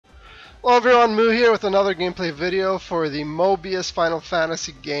Hello everyone, Moo here with another gameplay video for the Mobius Final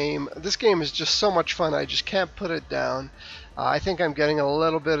Fantasy game. This game is just so much fun, I just can't put it down. I think I'm getting a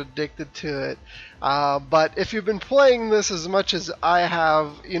little bit addicted to it. But if you've been playing this as much as I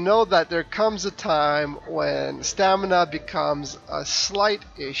have, you know that there comes a time when stamina becomes a slight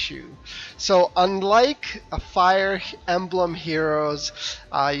issue. So unlike a Fire Emblem Heroes,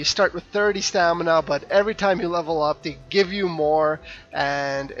 you start with 30 stamina, but every time you level up they give you more,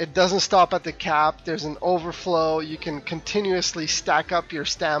 and it doesn't stop at the cap. There's an overflow. You can continuously stack up your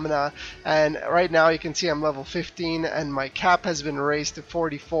stamina, and right now you can see I'm level 15 and my cap has been raised to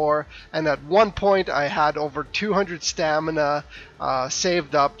 44, and at one point I had over 200 stamina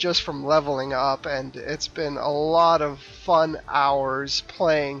saved up just from leveling up, and it's been a lot of fun hours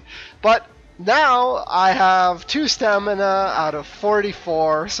playing. But now I have 2 stamina out of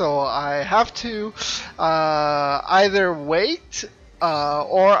 44, so I have to either wait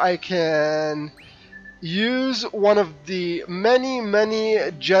or I can use one of the many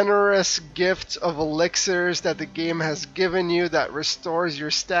generous gifts of elixirs that the game has given you that restores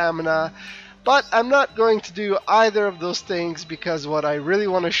your stamina. But I'm not going to do either of those things, because what I really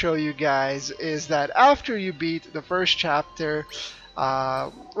want to show you guys is that after you beat the first chapter,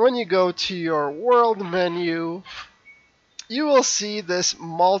 when you go to your world menu, you will see this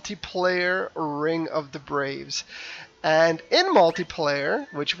multiplayer Ring of the Braves. And in multiplayer,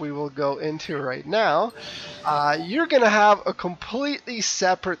 which we will go into right now, you're going to have a completely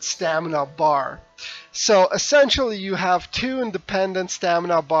separate stamina bar. So essentially you have 2 independent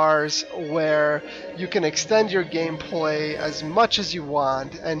stamina bars where you can extend your gameplay as much as you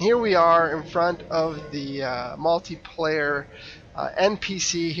want. And here we are in front of the multiplayer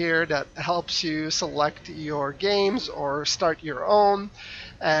NPC here that helps you select your games or start your own.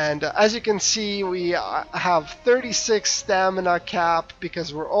 And as you can see, we have 36 stamina cap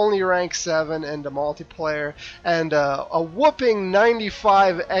because we're only rank 7 in the multiplayer, and a whooping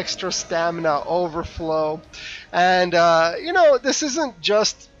 95 extra stamina overflow. And you know, this isn't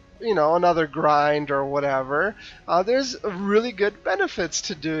just, you know, another grind or whatever. There's really good benefits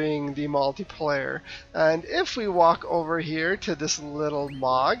to doing the multiplayer. And if we walk over here to this little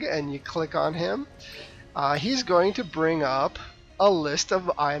Mog and you click on him, he's going to bring up a list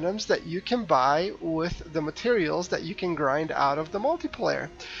of items that you can buy with the materials that you can grind out of the multiplayer.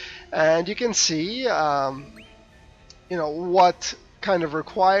 And you can see you know, what kind of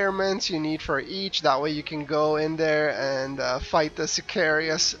requirements you need for each. That way you can go in there and fight the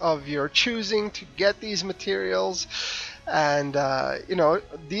Sicarius of your choosing to get these materials. And you know,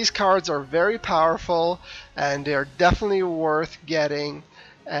 these cards are very powerful and they're definitely worth getting.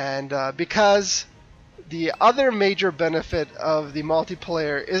 And because the other major benefit of the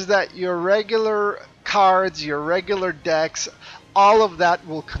multiplayer is that your regular cards, your regular decks, all of that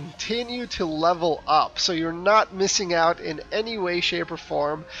will continue to level up, so you're not missing out in any way, shape, or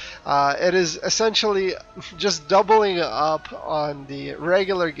form. It is essentially just doubling up on the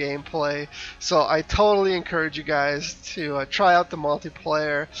regular gameplay, so I totally encourage you guys to try out the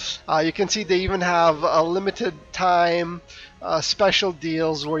multiplayer. You can see they even have a limited time special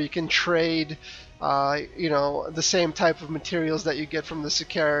deals where you can trade you know, the same type of materials that you get from the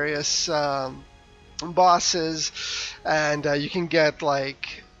Sicarius bosses, and you can get,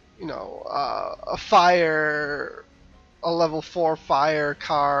 like, you know, a level 4 fire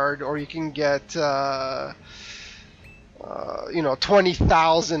card, or you can get you know,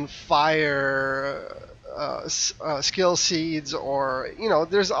 20,000 fire skill seeds, or, you know,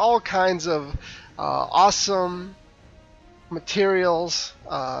 there's all kinds of awesome materials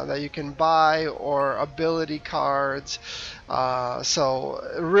that you can buy, or ability cards. So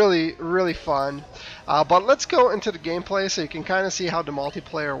really fun. But let's go into the gameplay so you can kind of see how the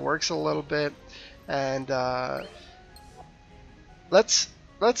multiplayer works a little bit. And let's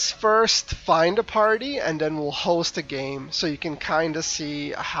first find a party, and then we'll host a game so you can kind of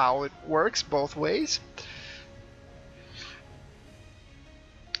see how it works both ways.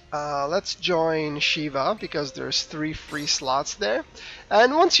 Let's join Shiva because there's 3 free slots there.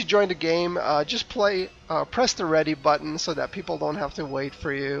 And once you join the game, just press the ready button so that people don't have to wait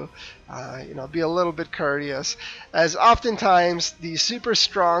for you. You know, be a little bit courteous, as oftentimes the super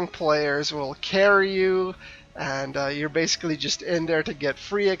strong players will carry you, and you're basically just in there to get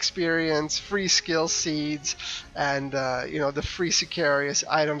free experience, free skill seeds, and you know, the free Sicarius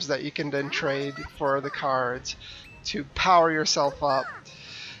items that you can then trade for the cards to power yourself up.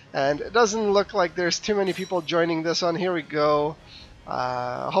 And it doesn't look like there's too many people joining this one. Here we go.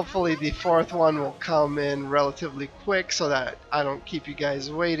 Hopefully the 4th one will come in relatively quick so that I don't keep you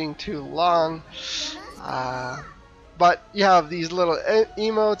guys waiting too long. But you have these little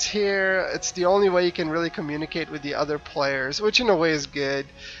emotes here. It's the only way you can really communicate with the other players, which in a way is good.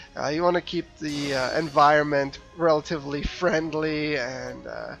 You want to keep the environment relatively friendly, and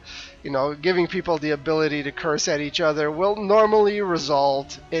giving people the ability to curse at each other will normally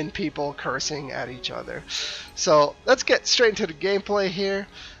result in people cursing at each other. So let's get straight into the gameplay here.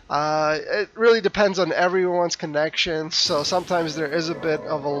 It really depends on everyone's connection, so sometimes there is a bit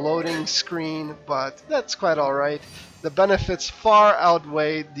of a loading screen, but that's quite alright. The benefits far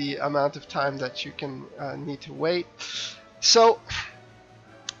outweigh the amount of time that you can need to wait. So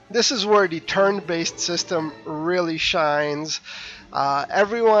this is where the turn-based system really shines.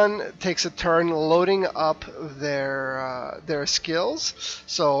 Everyone takes a turn loading up their skills.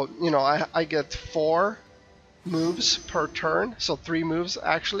 So I get 4 moves per turn, so 3 moves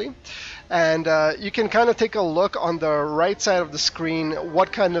actually, and you can kind of take a look on the right side of the screen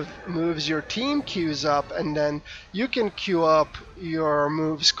what kind of moves your team queues up, and then you can queue up your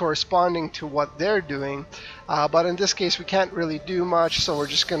moves corresponding to what they're doing. But in this case we can't really do much, so we're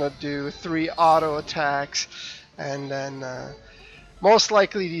just gonna do 3 auto attacks, and then most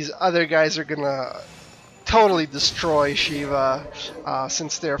likely these other guys are gonna totally destroy Shiva,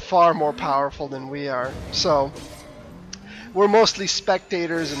 since they're far more powerful than we are. So we're mostly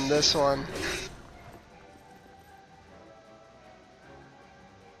spectators in this one.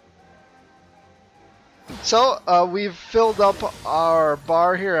 So we've filled up our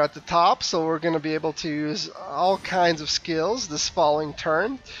bar here at the top, so we're going to be able to use all kinds of skills this following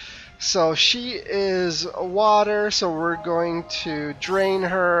turn. So she is water, so we're going to drain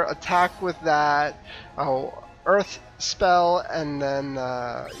her, attack with that earth spell, and then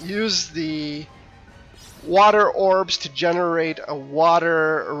use the water orbs to generate a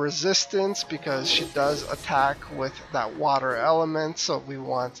water resistance, because she does attack with that water element, so we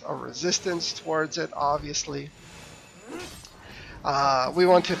want a resistance towards it, obviously. We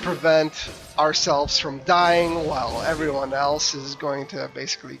want to prevent ourselves from dying while everyone else is going to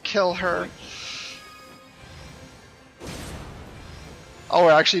basically kill her. Oh,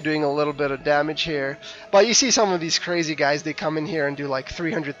 we're actually doing a little bit of damage here. But you see some of these crazy guys, they come in here and do like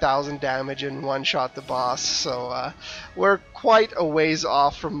 300,000 damage and one-shot the boss. So we're quite a ways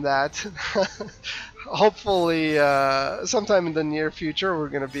off from that. Hopefully, sometime in the near future, we're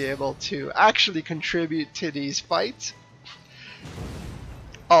going to be able to actually contribute to these fights.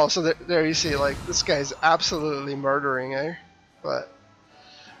 Oh, so there you see, like, this guy's absolutely murdering her. But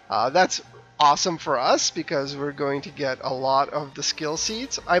that's awesome for us, because we're going to get a lot of the skill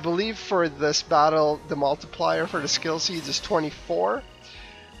seeds. I believe for this battle the multiplier for the skill seeds is 24,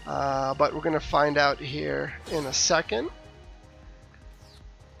 but we're gonna find out here in a second.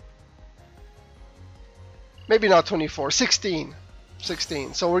 Maybe not 24, 16.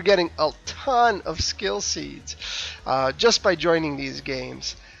 So we're getting a ton of skill seeds just by joining these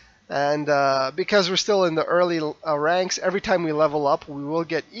games. And because we're still in the early ranks, every time we level up, we will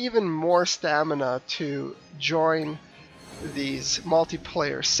get even more stamina to join these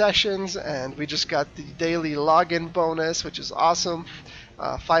multiplayer sessions. And we just got the daily login bonus, which is awesome.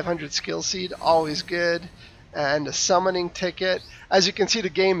 500 skill seed, always good. And a summoning ticket. As you can see, the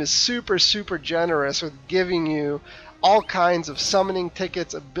game is super generous with giving you all kinds of summoning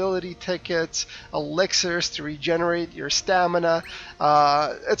tickets, ability tickets, elixirs to regenerate your stamina.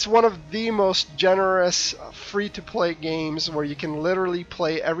 It's one of the most generous free-to-play games where you can literally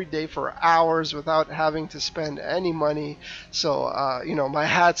play every day for hours without having to spend any money. So, my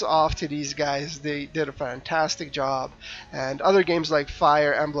hat's off to these guys. They did a fantastic job. And other games like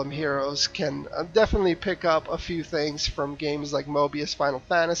Fire Emblem Heroes can definitely pick up a few things from games like Mobius Final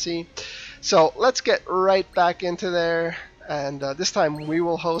Fantasy. So let's get right back into there, and this time we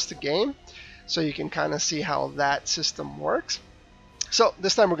will host a game so you can kind of see how that system works. So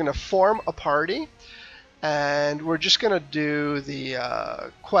this time we're going to form a party, and we're just going to do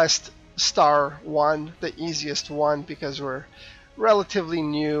the quest star 1, the easiest one, because we're relatively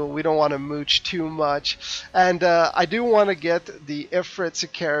new. We don't want to mooch too much, and I do want to get the Ifrit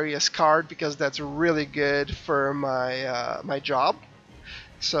Sicarius card, because that's really good for my job.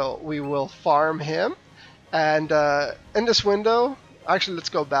 So we will farm him, and in this window, actually let's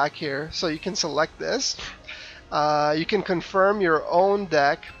go back here, so you can select this. You can confirm your own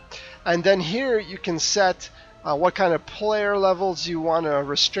deck, and then here you can set what kind of player levels you want to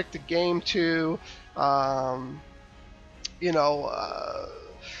restrict the game to,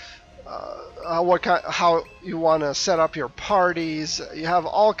 how you want to set up your parties. You have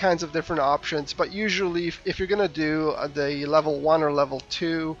all kinds of different options, but usually if you're going to do the level 1 or level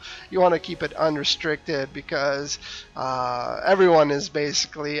 2, you want to keep it unrestricted because everyone is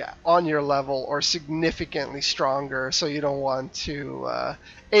basically on your level or significantly stronger, so you don't want to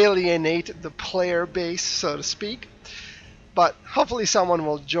alienate the player base, so to speak. But hopefully someone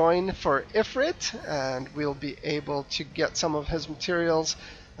will join for Ifrit, and we'll be able to get some of his materials,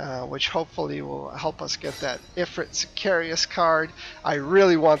 which hopefully will help us get that Ifrit Sicarius card. I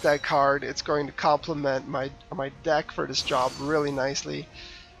really want that card. It's going to complement my deck for this job really nicely.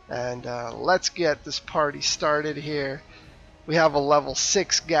 And let's get this party started here. We have a level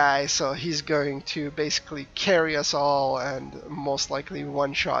 6 guy, so he's going to basically carry us all and most likely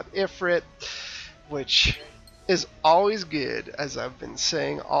one-shot Ifrit, which is always good, as I've been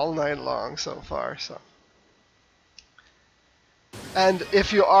saying all night long so far. And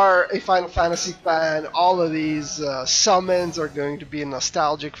if you are a Final Fantasy fan, all of these summons are going to be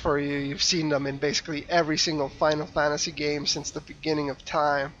nostalgic for you. You've seen them in basically every single Final Fantasy game since the beginning of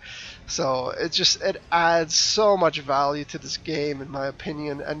time. So it adds so much value to this game, in my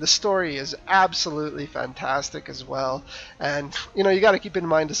opinion, and the story is absolutely fantastic as well. And you got to keep in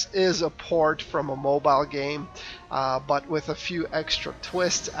mind this is a port from a mobile game, but with a few extra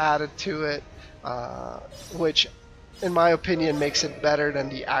twists added to it, which in my opinion makes it better than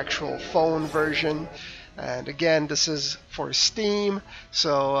the actual phone version. And again, this is for Steam,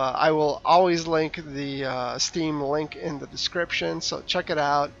 so I will always link the Steam link in the description, so check it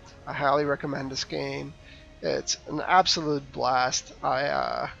out. I highly recommend this game. It's an absolute blast.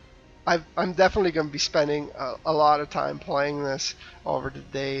 I'm definitely going to be spending a lot of time playing this over the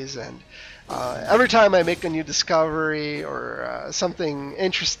days, and every time I make a new discovery or something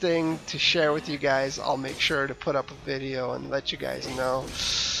interesting to share with you guys, I'll make sure to put up a video and let you guys know.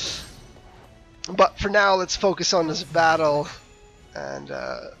 But for now, let's focus on this battle and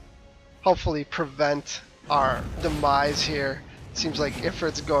hopefully prevent our demise here. Seems like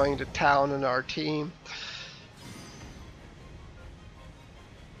Ifrit's going to town on our team.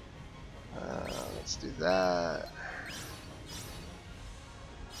 Let's do that.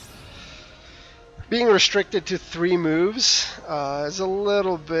 Being restricted to 3 moves is a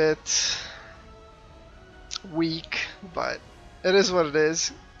little bit weak, but it is what it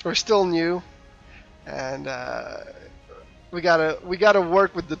is. We're still new, and we gotta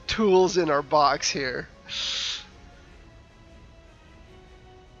work with the tools in our box here.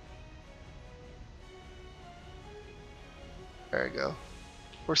 There we go.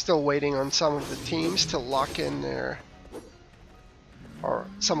 We're still waiting on some of the teams to lock in their, or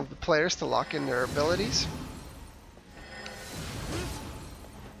some of the players to lock in their abilities.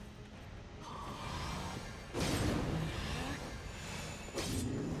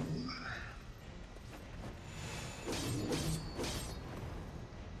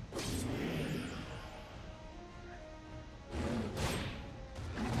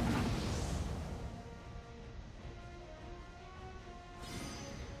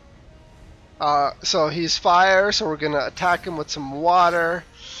 So he's fire, so we're going to attack him with some water.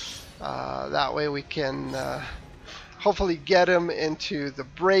 That way we can hopefully get him into the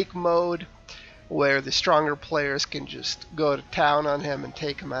break mode, where the stronger players can just go to town on him and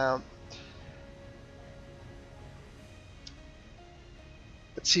take him out.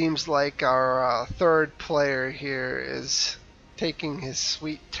 It seems like our third player here is taking his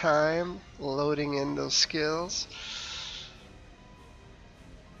sweet time loading in those skills.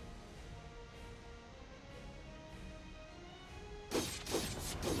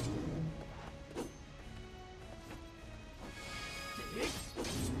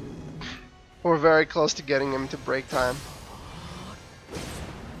 We're very close to getting him to break time.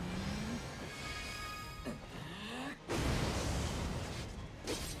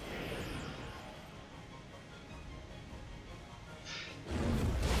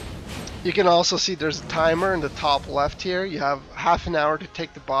 You can also see there's a timer in the top left here. You have half an hour to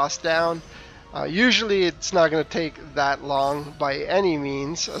take the boss down. Usually it's not going to take that long by any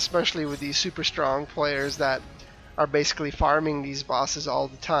means, especially with these super strong players that are basically farming these bosses all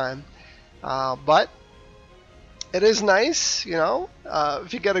the time. But it is nice,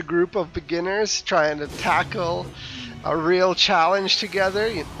 if you get a group of beginners trying to tackle a real challenge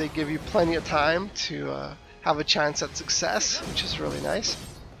together, they give you plenty of time to have a chance at success, which is really nice.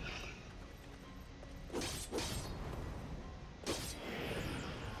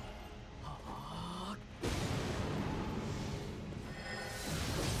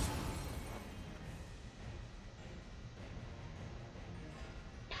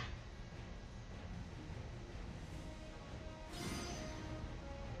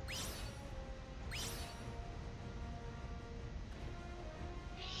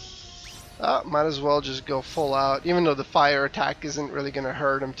 Might as well just go full out, even though the fire attack isn't really going to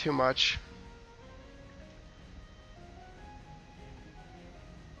hurt him too much.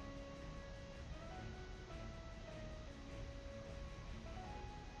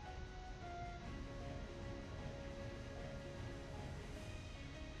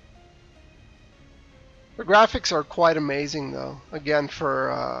 The graphics are quite amazing though. Again, for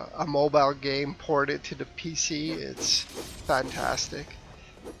a mobile game ported to the PC, it's fantastic.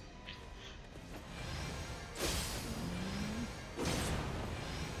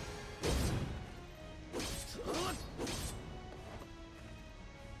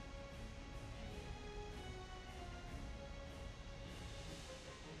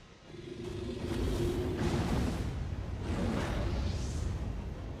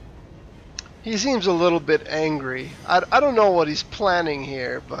 He seems a little bit angry. I don't know what he's planning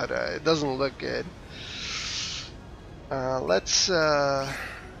here, but it doesn't look good. Let's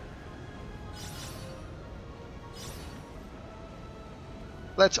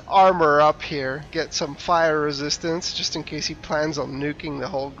armor up here, get some fire resistance, just in case he plans on nuking the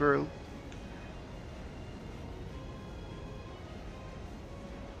whole group.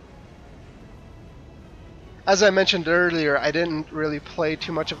 As I mentioned earlier, I didn't really play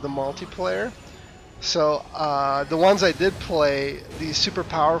too much of the multiplayer. So the ones I did play, these super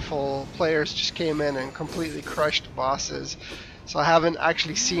powerful players just came in and completely crushed bosses. So I haven't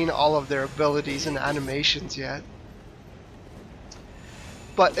actually seen all of their abilities and animations yet.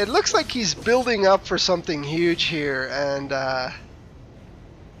 But it looks like he's building up for something huge here, and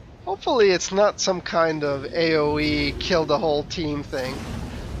hopefully it's not some kind of AoE kill the whole team thing.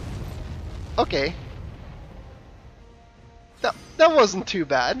 Okay. That wasn't too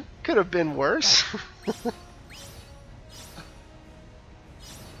bad. Could have been worse.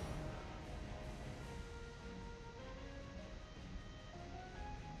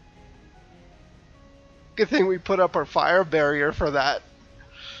 Good thing we put up our fire barrier for that.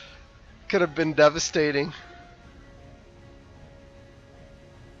 Could have been devastating.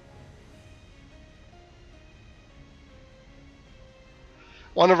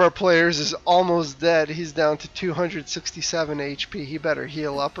 One of our players is almost dead. He's down to 267 HP. He better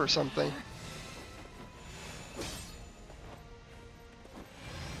heal up or something.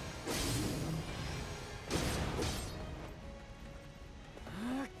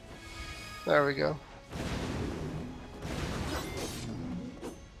 There we go.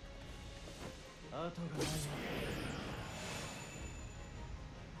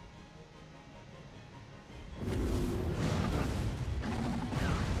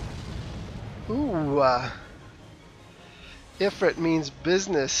 Ooh, Ifrit means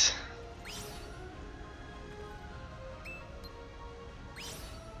business.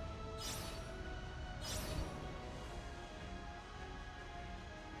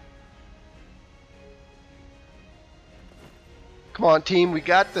 Come on, team, we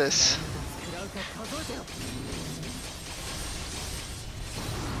got this.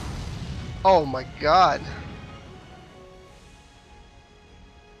 Oh my god.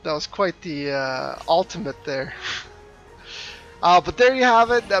 That was quite the ultimate there. But there you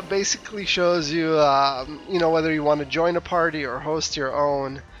have it. That basically shows you, you know, whether you want to join a party or host your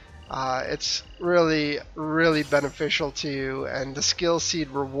own. It's really, really beneficial to you, and the skill seed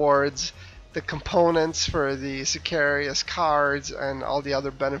rewards, the components for the Sicarius cards, and all the other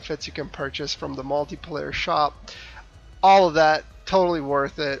benefits you can purchase from the multiplayer shop. All of that totally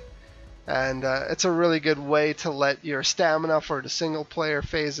worth it. And it's a really good way to let your stamina for the single player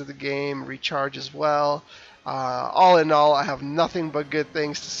phase of the game recharge as well. All in all, I have nothing but good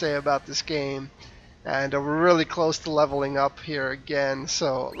things to say about this game, and we're really close to leveling up here again.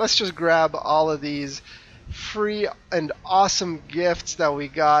 So let's just grab all of these free and awesome gifts that we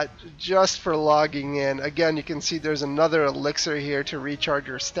got just for logging in. Again, you can see there's another elixir here to recharge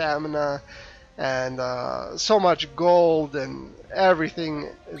your stamina, and so much gold and everything.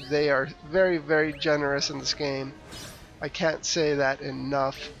 They are very, very generous in this game. I can't say that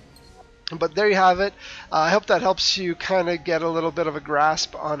enough. But there you have it. I hope that helps you kind of get a little bit of a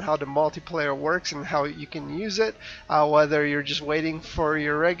grasp on how the multiplayer works and how you can use it, whether you're just waiting for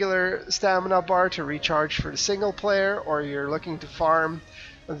your regular stamina bar to recharge for the single player, or you're looking to farm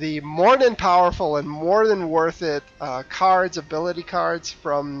the more than powerful and more than worth it cards, ability cards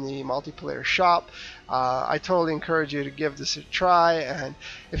from the multiplayer shop. I totally encourage you to give this a try, and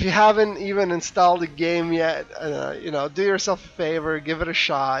if you haven't even installed the game yet, you know, do yourself a favor, give it a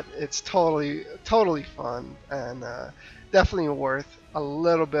shot. It's totally fun, and definitely worth a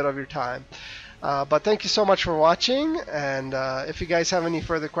little bit of your time. But thank you so much for watching, and if you guys have any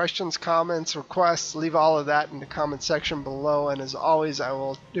further questions, comments, requests, leave all of that in the comment section below, and as always, I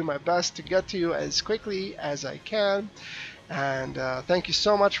will do my best to get to you as quickly as I can. And thank you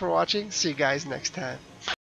so much for watching. See you guys next time.